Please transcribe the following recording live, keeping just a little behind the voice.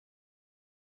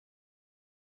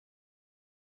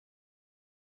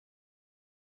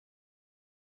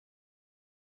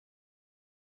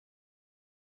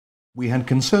We had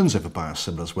concerns over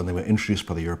biosimilars when they were introduced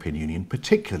by the European Union,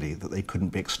 particularly that they couldn't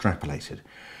be extrapolated.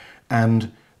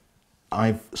 And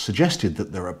I've suggested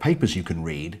that there are papers you can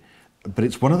read, but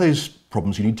it's one of those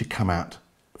problems you need to come at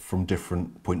from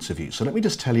different points of view. So let me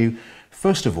just tell you,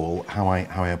 first of all, how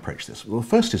I approach this. Well,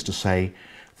 first is to say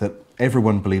that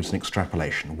everyone believes in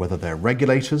extrapolation, whether they're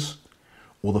regulators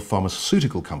or the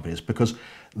pharmaceutical companies, because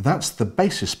that's the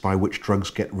basis by which drugs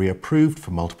get reapproved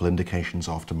for multiple indications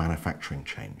after manufacturing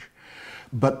change.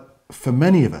 But for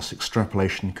many of us,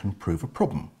 extrapolation can prove a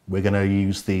problem. We're going to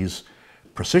use these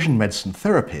precision medicine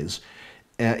therapies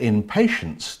in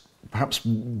patients, perhaps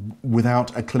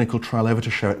without a clinical trial ever to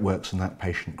show it works in that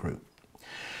patient group.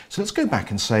 So let's go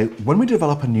back and say, when we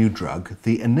develop a new drug,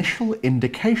 the initial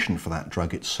indication for that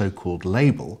drug, its so-called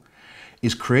label,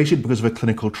 is created because of a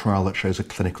clinical trial that shows a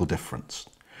clinical difference.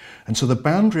 And so the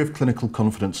boundary of clinical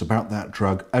confidence about that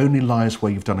drug only lies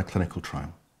where you've done a clinical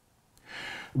trial.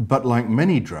 But like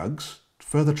many drugs,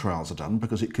 further trials are done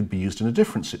because it could be used in a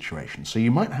different situation. So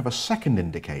you might have a second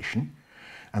indication,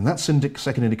 and that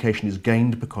second indication is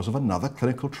gained because of another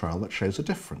clinical trial that shows a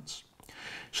difference.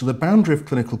 So the boundary of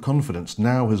clinical confidence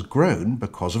now has grown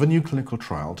because of a new clinical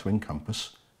trial to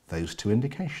encompass those two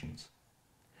indications.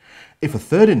 If a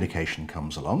third indication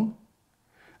comes along,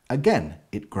 again,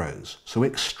 it grows. So we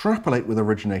extrapolate with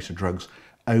originator drugs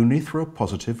only through a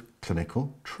positive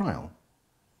clinical trial.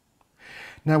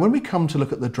 Now, when we come to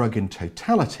look at the drug in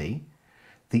totality,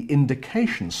 the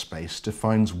indication space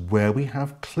defines where we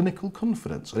have clinical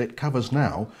confidence, and it covers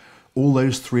now all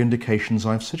those three indications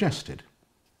I've suggested.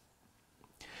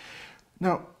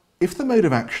 Now, if the mode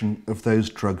of action of those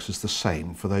drugs is the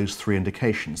same for those three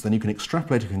indications, then you can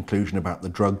extrapolate a conclusion about the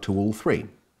drug to all three.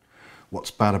 What's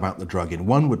bad about the drug in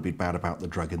one would be bad about the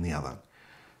drug in the other.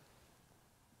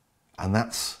 And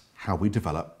that's how we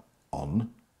develop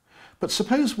on. But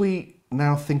suppose we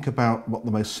now think about what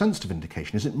the most sensitive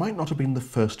indication is. It might not have been the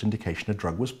first indication a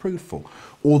drug was approved for,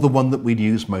 or the one that we'd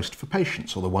use most for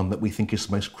patients, or the one that we think is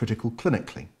most critical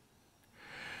clinically.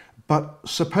 But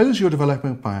suppose you're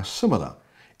developing a biosimilar.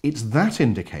 It's that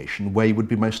indication where you would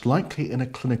be most likely in a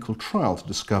clinical trial to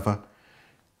discover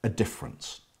a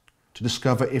difference, to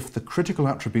discover if the critical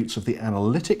attributes of the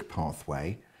analytic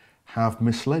pathway have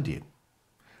misled you.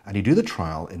 And you do the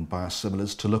trial in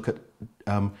biosimilars to look at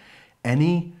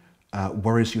any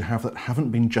worries you have that haven't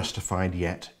been justified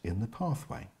yet in the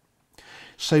pathway.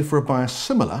 So for a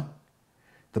biosimilar,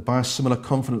 the biosimilar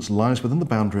confidence lies within the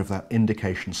boundary of that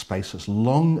indication space as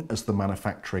long as the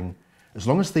mechanism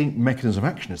of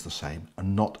action is the same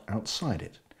and not outside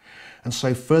it. And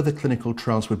so further clinical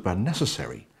trials would be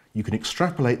necessary. You can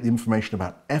extrapolate the information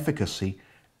about efficacy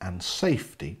and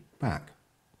safety back.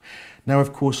 Now,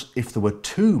 of course, if there were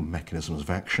two mechanisms of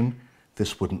action,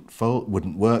 this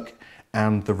wouldn't work,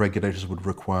 and the regulators would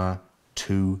require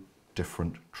two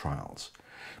different trials.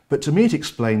 But to me, it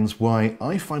explains why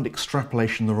I find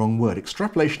extrapolation the wrong word.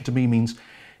 Extrapolation to me means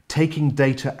taking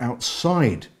data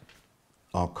outside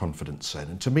our confidence zone.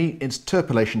 And to me,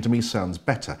 interpolation to me sounds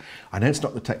better. I know it's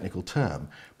not the technical term,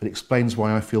 but it explains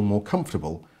why I feel more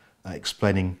comfortable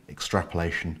explaining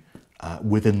extrapolation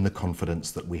within the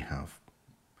confidence that we have.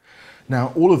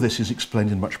 Now, all of this is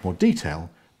explained in much more detail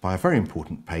by a very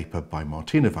important paper by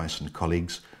Martina Weiss and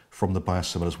colleagues from the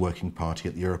Biosimilars Working Party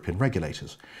at the European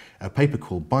regulators, a paper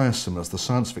called Biosimilars, the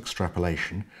Science of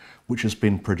Extrapolation, which has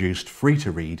been produced free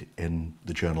to read in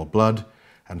the journal Blood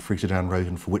and free to download,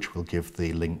 and for which we'll give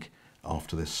the link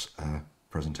after this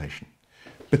presentation.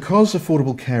 Because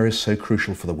affordable care is so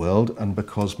crucial for the world, and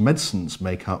because medicines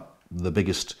make up the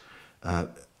biggest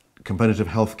component of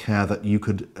healthcare that you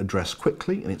could address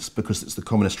quickly, and it's because it's the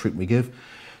commonest treatment we give,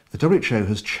 the WHO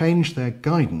has changed their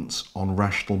guidance on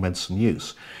rational medicine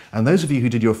use. And those of you who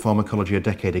did your pharmacology a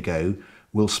decade ago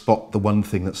will spot the one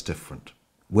thing that's different.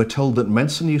 We're told that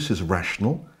medicine use is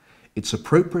rational, it's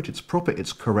appropriate, it's proper,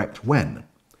 it's correct when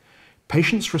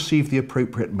patients receive the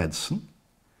appropriate medicine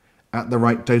at the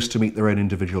right dose to meet their own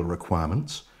individual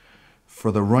requirements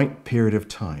for the right period of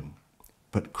time,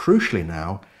 but crucially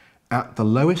now, at the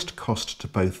lowest cost to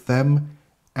both them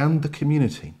and the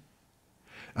community.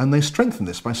 And they strengthen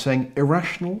this by saying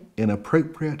irrational,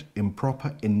 inappropriate,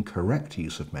 improper, incorrect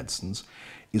use of medicines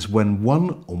is when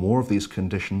one or more of these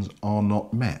conditions are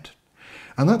not met.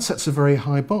 And that sets a very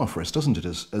high bar for us, doesn't it,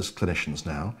 as clinicians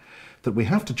now, that we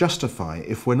have to justify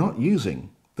if we're not using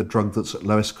the drug that's at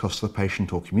lowest cost to the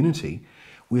patient or community,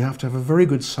 we have to have a very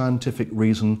good scientific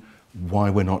reason why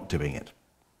we're not doing it.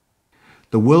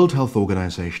 The World Health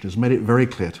Organization has made it very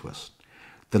clear to us.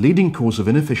 The leading cause of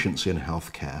inefficiency in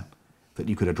healthcare, that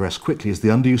you could address quickly is the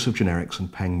underuse of generics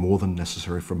and paying more than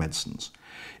necessary for medicines.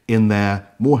 In their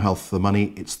More Health for the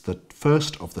Money, it's the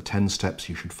first of the 10 steps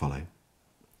you should follow.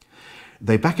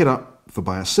 They back it up for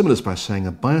biosimilars by saying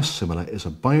a biosimilar is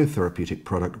a biotherapeutic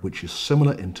product which is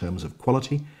similar in terms of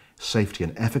quality, safety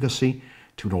and efficacy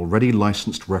to an already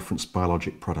licensed reference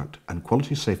biologic product, and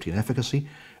quality, safety and efficacy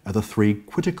are the three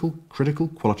critical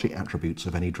quality attributes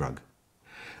of any drug.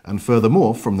 And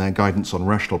furthermore, from their guidance on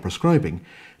rational prescribing,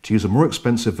 to use a more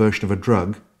expensive version of a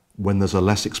drug when there's a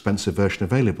less expensive version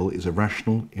available is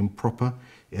irrational, improper,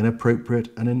 inappropriate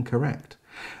and incorrect.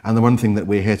 And the one thing that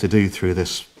we're here to do through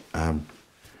this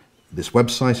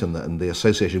website and the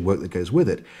associated work that goes with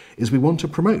it is we want to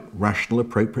promote rational,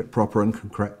 appropriate, proper and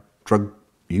correct drug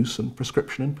use and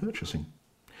prescription and purchasing.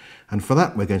 And for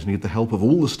that we're going to need the help of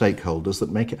all the stakeholders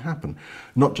that make it happen.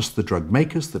 Not just the drug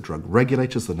makers, the drug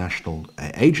regulators, the national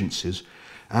agencies,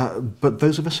 but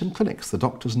those of us in clinics, the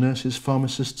doctors, nurses,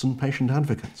 pharmacists and patient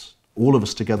advocates. All of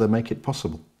us together make it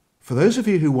possible. For those of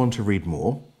you who want to read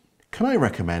more, can I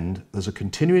recommend there's a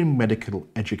continuing medical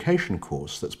education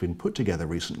course that's been put together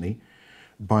recently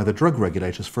by the Drug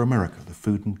Regulators for America, the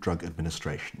Food and Drug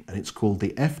Administration, and it's called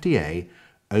the FDA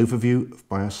Overview of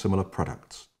Biosimilar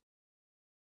Products.